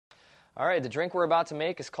All right, the drink we're about to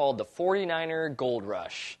make is called the 49er Gold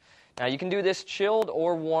Rush. Now, you can do this chilled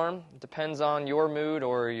or warm. It depends on your mood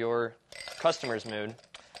or your customer's mood.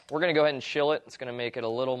 We're going to go ahead and chill it. It's going to make it a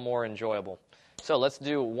little more enjoyable. So let's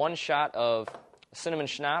do 1 shot of cinnamon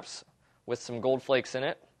schnapps with some gold flakes in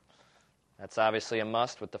it. That's obviously a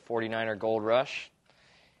must with the 49er Gold Rush.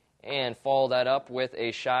 And follow that up with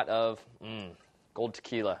a shot of gold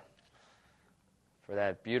tequila for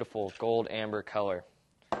that beautiful gold amber color.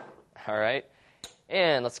 All right,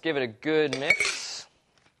 and let's give it a good mix.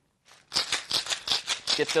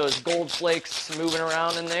 Get those gold flakes moving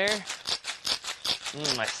around in there.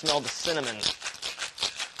 I smell the cinnamon.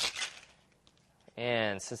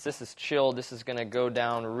 And since this is chilled, this is going to go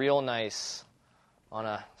down real nice on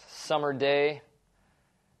a summer day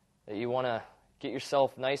that you want to get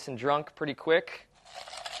yourself nice and drunk pretty quick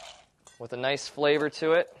with a nice flavor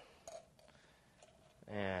to it.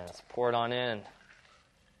 And let's pour it on in.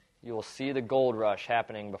 You will see the gold rush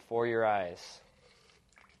happening before your eyes.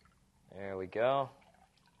 There we go.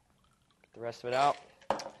 Get the rest of it out.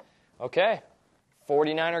 Okay,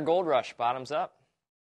 49er Gold Rush, bottoms up.